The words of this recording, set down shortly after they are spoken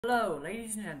Hello,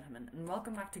 ladies and gentlemen, and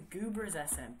welcome back to Goobers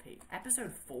SMP,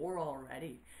 episode 4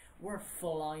 already. We're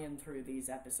flying through these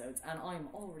episodes, and I'm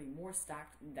already more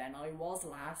stacked than I was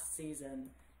last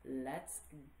season. Let's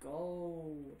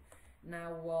go.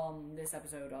 Now, this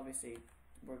episode, obviously,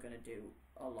 we're gonna do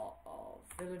a lot of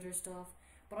villager stuff,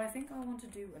 but I think I want to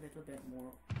do a little bit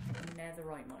more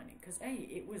netherite mining, because A,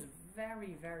 it was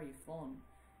very, very fun,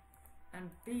 and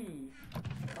B,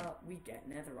 we get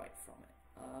netherite from it.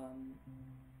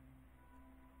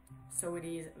 So it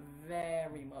is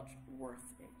very much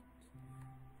worth it.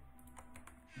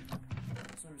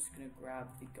 So I'm just gonna grab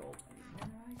the gold and the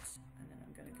netherite, and then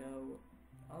I'm gonna go.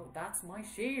 Oh, that's my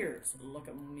shears! Look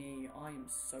at me, I'm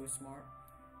so smart.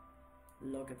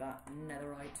 Look at that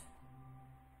netherite.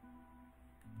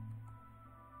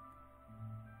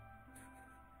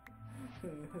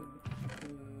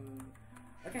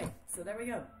 Okay, so there we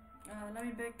go. Let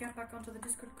me get back onto the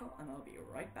Discord call, and I'll be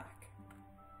right back.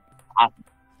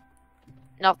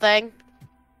 Nothing.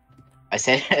 I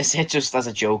said just as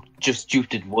a joke, just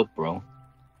juked wood, bro.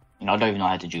 You know, I don't even know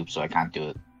how to juke, so I can't do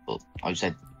it. But I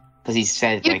said, because he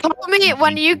said, You like... told me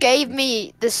when you gave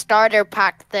me the starter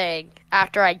pack thing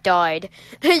after I died.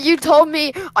 You told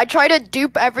me I tried to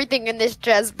dupe everything in this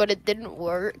chest, but it didn't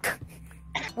work.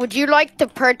 Would you like to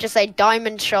purchase a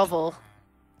diamond shovel?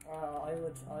 I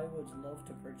would love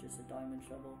to purchase a diamond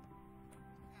shovel.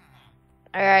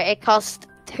 Alright, it costs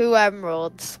 2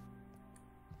 emeralds.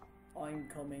 I'm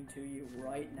coming to you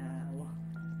right now.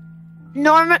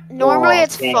 Normally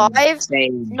it's same, 5.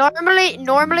 Same.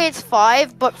 Normally it's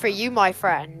 5, but for you, my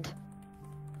friend.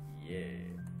 Yeah.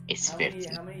 It's How 50.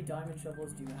 many diamond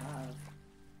shovels do you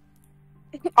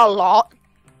have? A lot.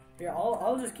 Here,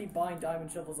 I'll just keep buying diamond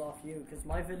shovels off you, because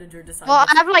my villager decided. Well,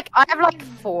 I have like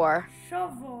 4.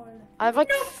 Shovel. I have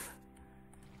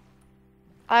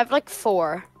like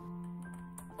 4.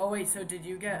 Oh wait, so did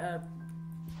you get a?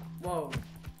 Whoa.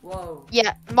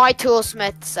 Yeah, my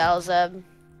toolsmith sells them.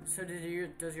 So does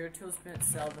your toolsmith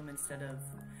sell them instead of?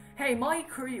 Hey, my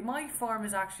farm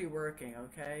is actually working.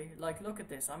 Okay, like look at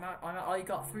this. I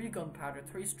got 3 gunpowder,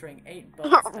 3 string, 8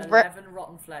 bugs, 11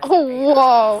 rotten flesh.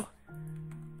 Whoa.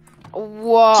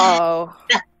 Whoa.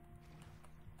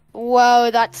 Whoa,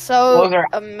 that's so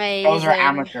amazing. Those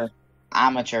are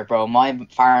amateur, bro. My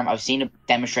farm, I've seen it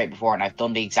demonstrate before, and I've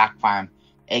done the exact farm.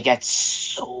 It gets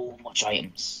so much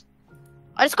items.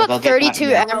 I just got 32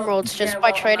 emeralds just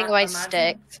by trading away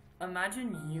sticks.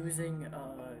 Imagine using a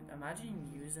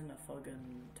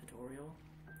fucking tutorial.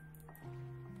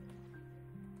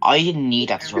 I didn't need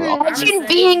that tutorial. Imagine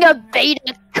being a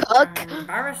beta cook.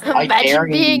 Imagine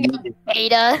being a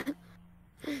beta.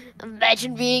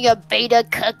 Imagine being a beta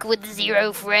cook with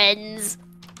 0 friends.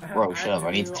 Bro, shut up.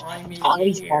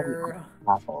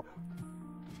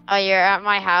 Oh, you're at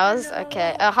my house?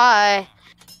 Okay. Hi.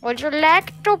 Would you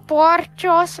like to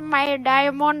purchase my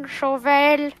diamond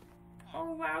shovel?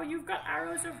 Oh wow, you've got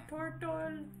arrows of turtle.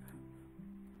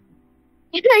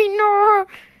 I know.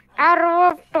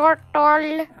 Arrow of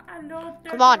turtle.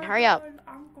 Come on, hurry up.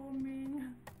 I'm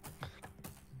coming.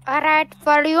 Alright,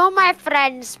 for you, my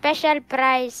friend, special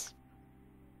price.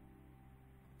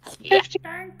 Yeah.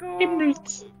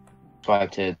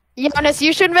 Thank you. Giannis,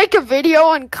 you should make a video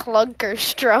on Clunker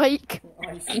Strike.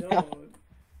 I should.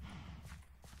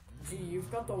 Gee,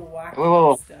 you've got the wackiest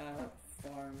Whoa.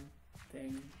 Farm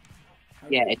thing.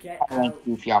 Yeah, it's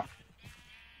goofy off.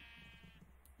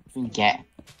 Get.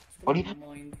 What are you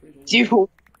do?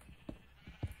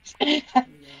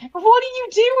 What are you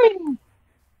doing?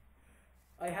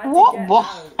 I had What? To get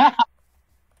What? out.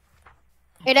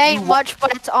 It ain't much,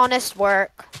 but it's honest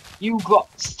work. You got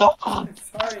stop. Sorry.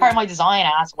 That's part of my design,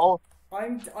 asshole.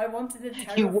 I wanted to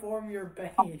terraform your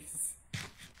base.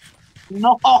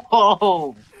 No.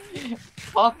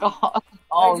 Fuck off.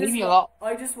 Oh, leave me alone.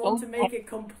 I just want to make it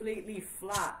completely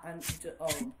flat and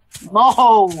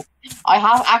No. I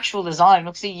have actual design.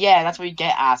 Look, see, yeah, that's what you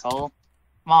get, asshole.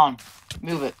 Come on,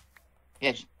 move it.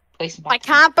 Yeah, just place it back. I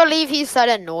can't believe he said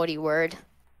a naughty word.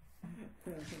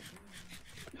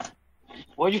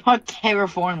 Why do you want to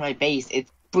terraform my base? It's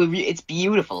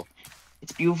beautiful.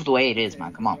 It's beautiful the way it is,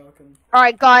 man. Come on.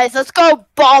 Alright, guys, let's go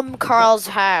bomb Carl's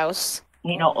house.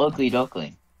 Ain't no ugly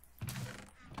duckling.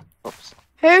 Oops.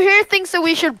 Who here thinks that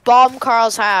we should bomb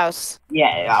Carl's house?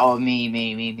 Yeah, oh, me.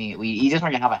 He doesn't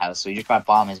really have a house, so we just gotta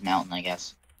bomb his mountain, I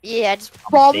guess. Yeah, just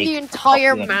bomb the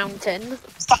entire mountain.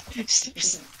 Stop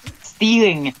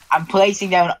stealing and placing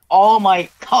down all my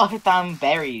goddamn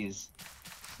berries.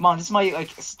 Come on, this is my, like,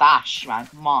 stash, man.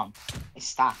 Come on. My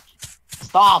stash.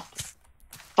 Stop!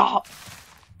 Oh,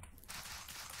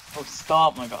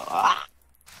 stop, my god. Ah.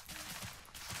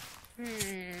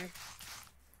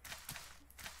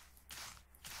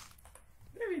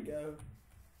 though.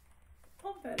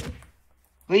 I'm petty.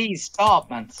 Please stop,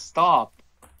 man. Stop.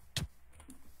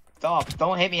 Stop.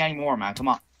 Don't hit me anymore, man. Come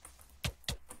on.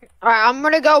 Alright, I'm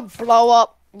gonna go blow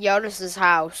up Jonas's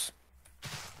house.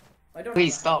 I don't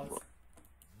Please have a stop. house.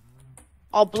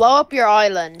 I'll blow up your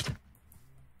island.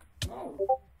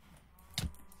 No.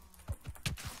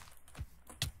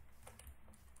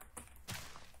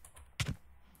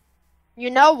 You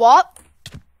know what?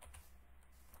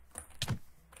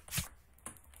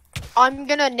 I'm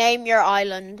gonna name your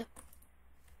island.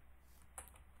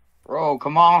 Bro,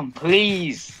 come on,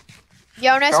 please.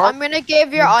 Jonas, Sure. I'm gonna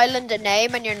give your island a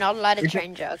name and you're not allowed to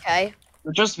change it, okay?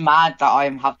 You're just mad that I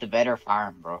have the better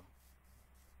farm, bro.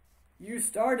 You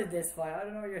started this fight. I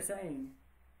don't know what you're saying.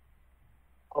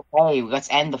 Okay, let's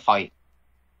end the fight.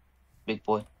 Big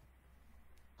boy.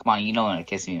 Come on, you know to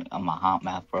kiss me on my hot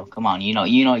mouth, bro. Come on, you know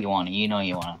you want it. You know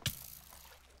you want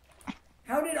it.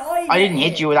 How did I I didn't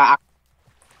hit you with that.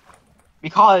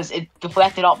 Because it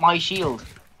deflected off my shield.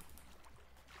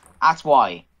 That's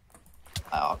why.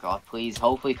 Oh god, please.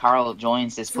 Hopefully Carl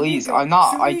joins this. Please. I'm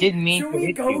not. I didn't mean to Should we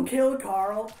hit go you. kill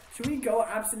Carl? Should we go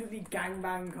absolutely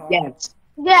gangbang Carl? Yes.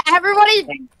 Yeah,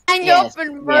 everybody hang Yes, up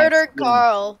and murder yes,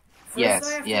 Carl.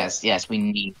 Yes, we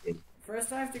need to.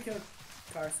 First I have to kill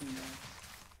Carson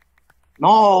though.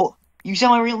 No! You said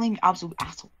my real name, absolute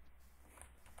asshole.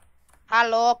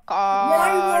 Hello, Carl.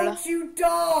 Why won't you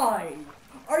die?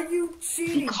 Are you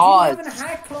cheating? Because- Do you have an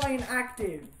hack client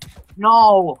active?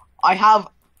 No! I have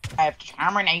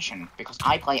determination, because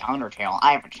I play Undertale.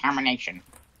 I have determination.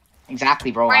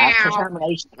 Exactly, bro. I have Wow.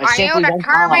 determination. I Are you simply won't determined?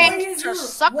 die. Why is to your,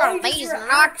 suck why on does these your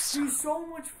nuts? axe do so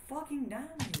much fucking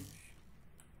damage?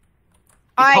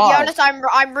 Alright, Because Jonas,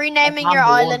 I'm renaming I'm your the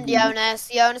one island, who- Jonas.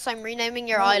 Jonas, I'm renaming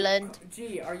your No, island.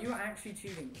 Gee, are you actually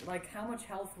cheating? Like, how much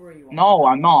health were you on? No,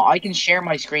 I'm not. I can share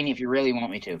my screen if you really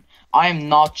want me to. I am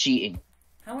not cheating.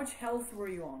 How much health were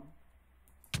you on?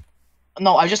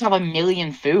 No, I just have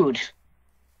 1,000,000 food.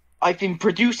 I've been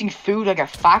producing food like a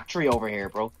factory over here,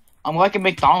 bro. I'm like a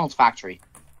McDonald's factory.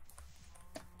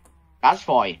 That's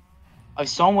why. I have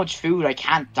so much food I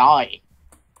can't die.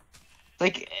 It's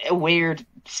like a weird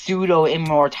pseudo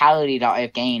immortality that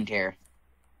I've gained here.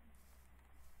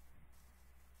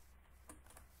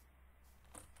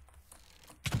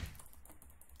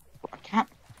 I can't.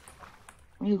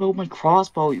 Let me load my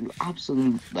crossbow, you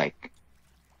absolute, like.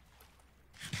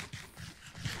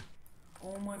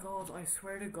 Oh my god, I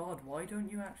swear to god, why don't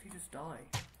you actually just die?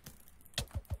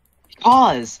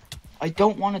 Because I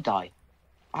don't want to die.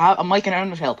 I'm like an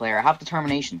Undertale player. I have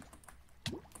determination.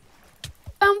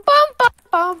 Bum bum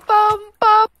bum bum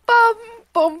bum bum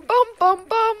bum bum bum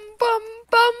bum bum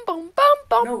bum bum bum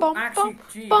bum No, bum actually, bum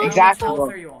gee, bum. Exactly, how much bro.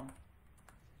 health are you on?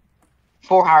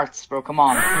 4 hearts, bro. Come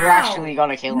on. You're Ow! actually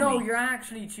gonna kill No, me. you're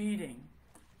actually cheating.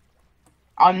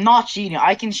 I'm not cheating.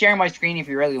 I can share my screen if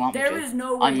you really want me There to. is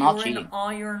no way I'm not you're cheating. in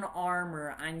iron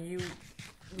armor and you...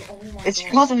 Oh my It's god.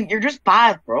 because you're just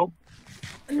bad, bro.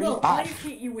 No, bad. I've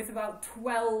hit you with about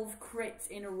 12 crits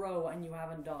in a row and you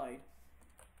haven't died.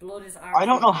 Blood is I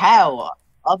don't know how.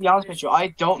 I'll be honest with you. I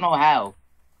don't know how.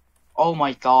 Oh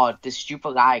my god, this stupid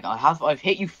lag. I've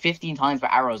hit you 15 times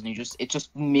with arrows and it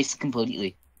just missed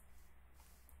completely.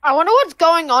 I wonder what's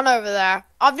going on over there.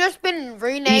 I've just been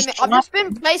renaming. I've just been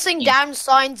trying- placing down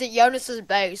signs at Jonas's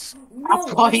base. No,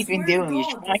 That's what I he's been swear to doing.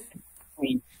 He's God, trying this to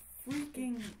me.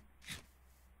 freaking...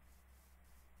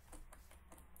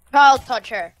 Carl, touch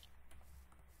her.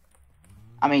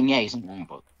 I mean, yeah, he's not wrong,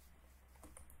 but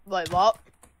Wait, what?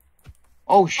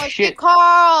 oh Wait, shit!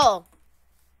 Carl.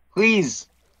 Please,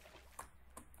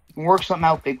 work something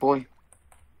out, big boy.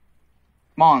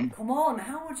 Come on. Come on,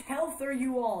 how much health are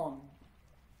you on?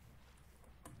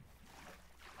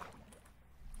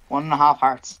 1.5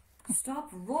 hearts. Stop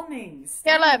running. Kill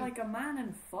Stand him. like a man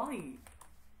and fight.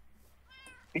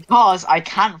 Because I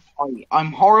can't fight.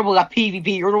 I'm horrible at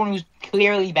PvP. You're the one who's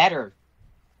clearly better.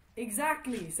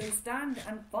 Exactly, so stand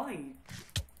and fight.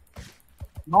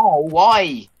 No,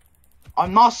 why?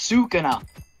 I'm not Sukuna.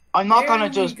 I'm not gonna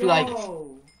There we just be like,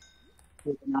 go.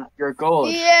 "Sukuna, you're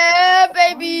good." Yeah,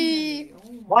 baby.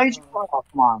 Oh my Why did you God. fuck off,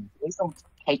 man? At least don't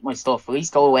take my stuff. At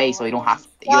least go away so you don't have to.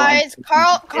 you don't Guys,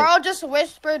 have to- Carl just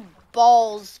whispered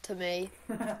balls to me.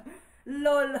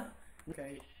 Lol.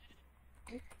 Okay.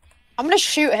 I'm gonna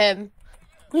shoot him.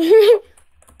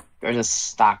 There's a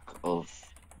stack of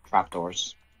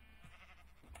trapdoors.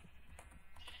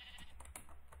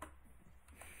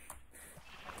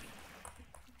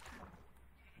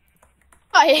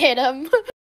 I hit him.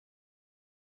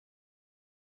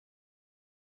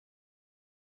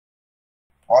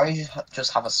 Or you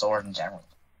just have a sword in general.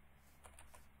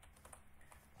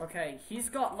 Okay, he's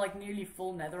got like nearly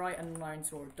full netherite and an iron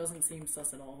sword. Doesn't seem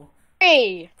sus at all.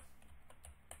 3,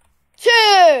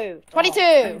 2,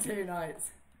 22, 22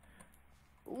 nights.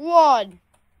 1.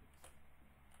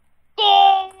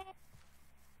 Go!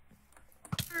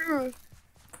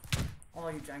 Oh,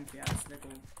 you janky ass little.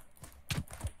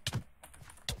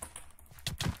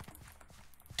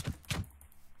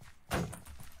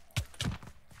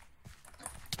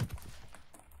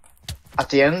 At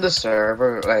the end of the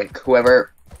server, like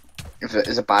whoever, if it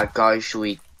is a bad guy, should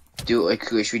we do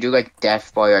like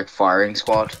death by like firing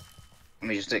squad? And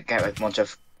we just like, get like a bunch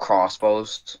of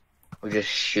crossbows. We just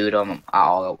shoot them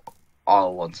all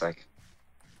at once, like.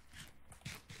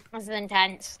 This is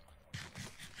intense.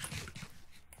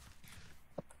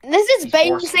 This is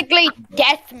basically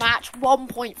Deathmatch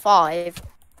 1.5.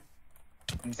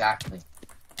 Exactly.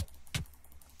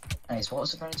 Anyways, what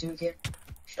was it gonna do again?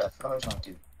 Shit, I forgot what I was gonna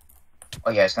do. Oh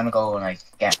yeah, it's gonna go and like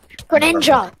get.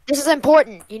 Greninja, this is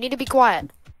important. You need to be quiet.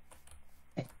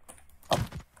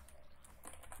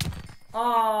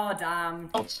 Oh damn.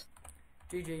 Oh.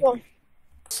 GG. Oh.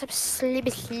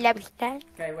 Okay,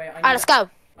 wait. Alright, let's go.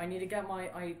 I need to get my.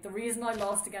 The reason I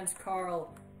lost against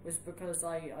Carl was because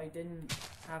I didn't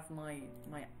have my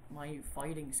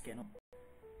fighting skin.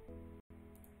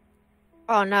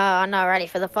 Oh no, I'm not ready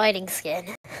for the fighting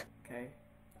skin. Okay.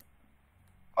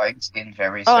 Fighting skin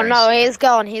very. Oh no, he's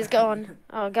gone. He's gone.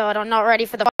 Oh god, I'm not ready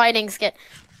for the fighting skin.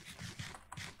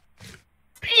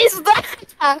 Is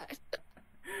that?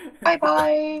 Bye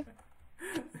bye.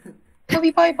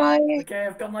 Toby, bye bye. Okay,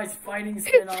 I've got my fighting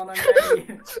skin on. I'm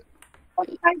ready.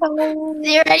 Bye bye.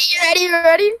 You ready? You ready? You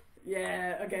ready?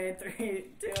 Yeah. Okay. 3,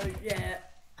 2. Yeah.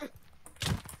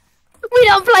 We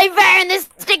don't play fair in this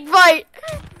stick fight.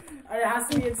 And it has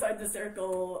to be inside the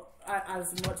circle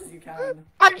as much as you can.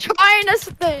 I'm trying to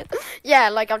stay. Yeah,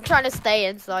 like I'm trying to stay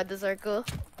inside the circle.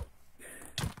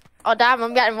 Oh damn,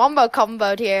 I'm getting wombo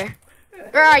comboed here.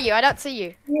 Where are you? I don't see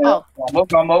you. Oh.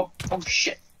 Combo. Oh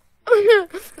shit.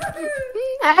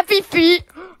 Happy feet.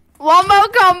 Wombo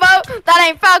combo. That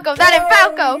ain't Falco. That ain't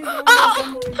Falco.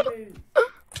 Oh.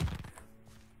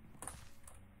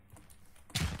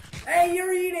 Hey,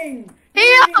 you're eating. Yeah.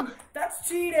 You're eating. That's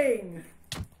cheating.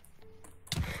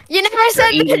 You never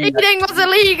said that eating was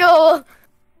illegal.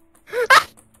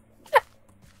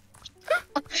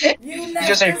 You left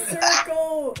the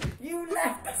circle. You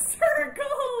left the circle.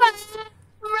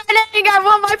 Running, I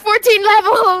won my 14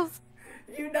 levels.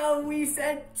 You know we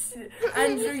said,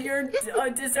 Andrew, you're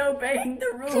disobeying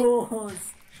the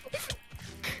rules.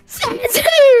 72.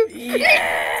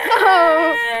 Yeah.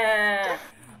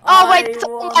 Oh wait, it's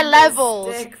all my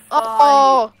levels.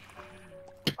 Oh.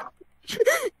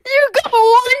 You got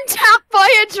one tap by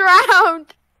a drown.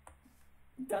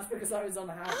 That's because I was on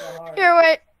half a heart. Here,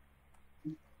 wait.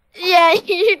 Yeah,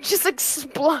 you just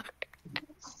explode.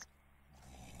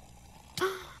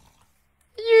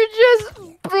 You just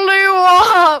blew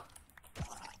up.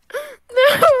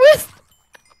 That was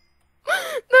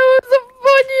the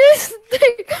funniest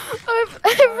thing I've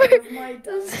ever My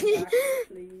diamond axe,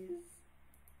 please.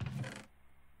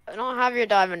 I don't have your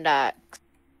diamond axe.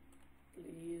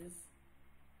 Please.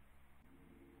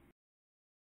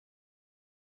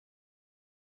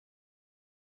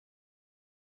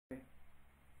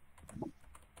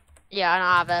 Yeah, I don't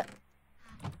have it.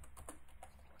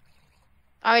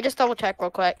 Alright, just double check real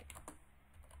quick.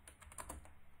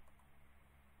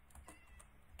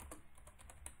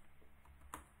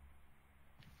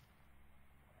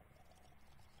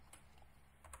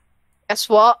 Guess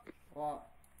what? What?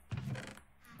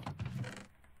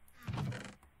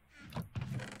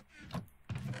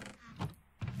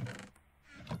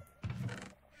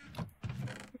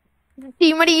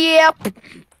 Team of the year.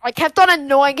 I kept on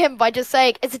annoying him by just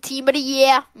saying it's a team of the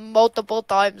year multiple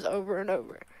times over and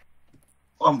over.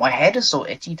 Oh, my head is so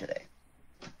itchy today.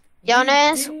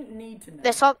 Jonas, You didn't need to know.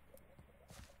 this up.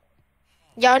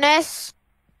 Jonas,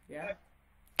 Yeah?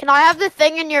 can I have the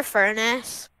thing in your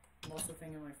furnace? What's the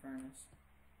thing in my furnace?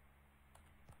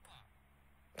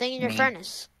 Thing in your Me.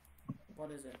 furnace.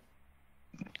 What is it?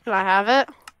 Can I have it?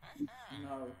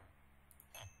 No.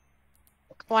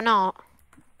 Why not?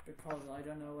 Because I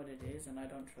don't know what it is, and I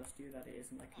don't trust you that it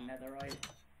isn't like netherite.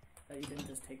 That you didn't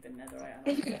just take the netherite and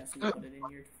I guess you put it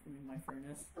in my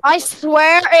furnace. I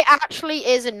swear it actually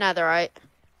is a netherite.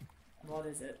 What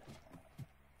is it?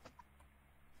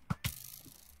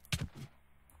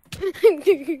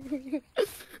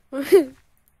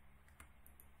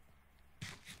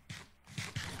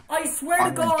 I swear to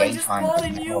On the God, I just daytime. bought a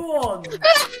new one!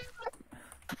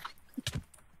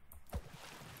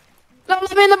 Don't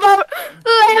let me in the boat!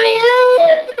 Let me in!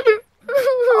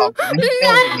 No,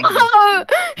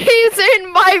 he's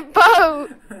in my boat.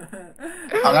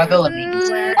 I'm gonna go Lemmy.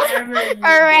 Wherever you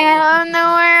Around the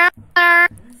world, around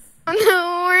the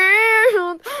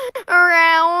world,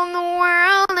 around the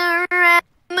world, around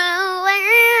the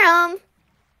world.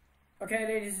 Okay,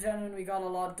 ladies and gentlemen, we got a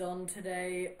lot done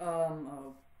today.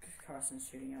 Oh, Carson's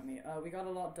shooting at me. We got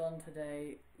a lot done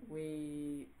today.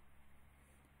 We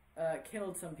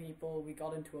killed some people. We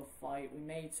got into a fight. We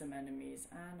made some enemies,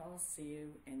 and I'll see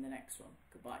you in the next one.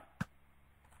 Goodbye.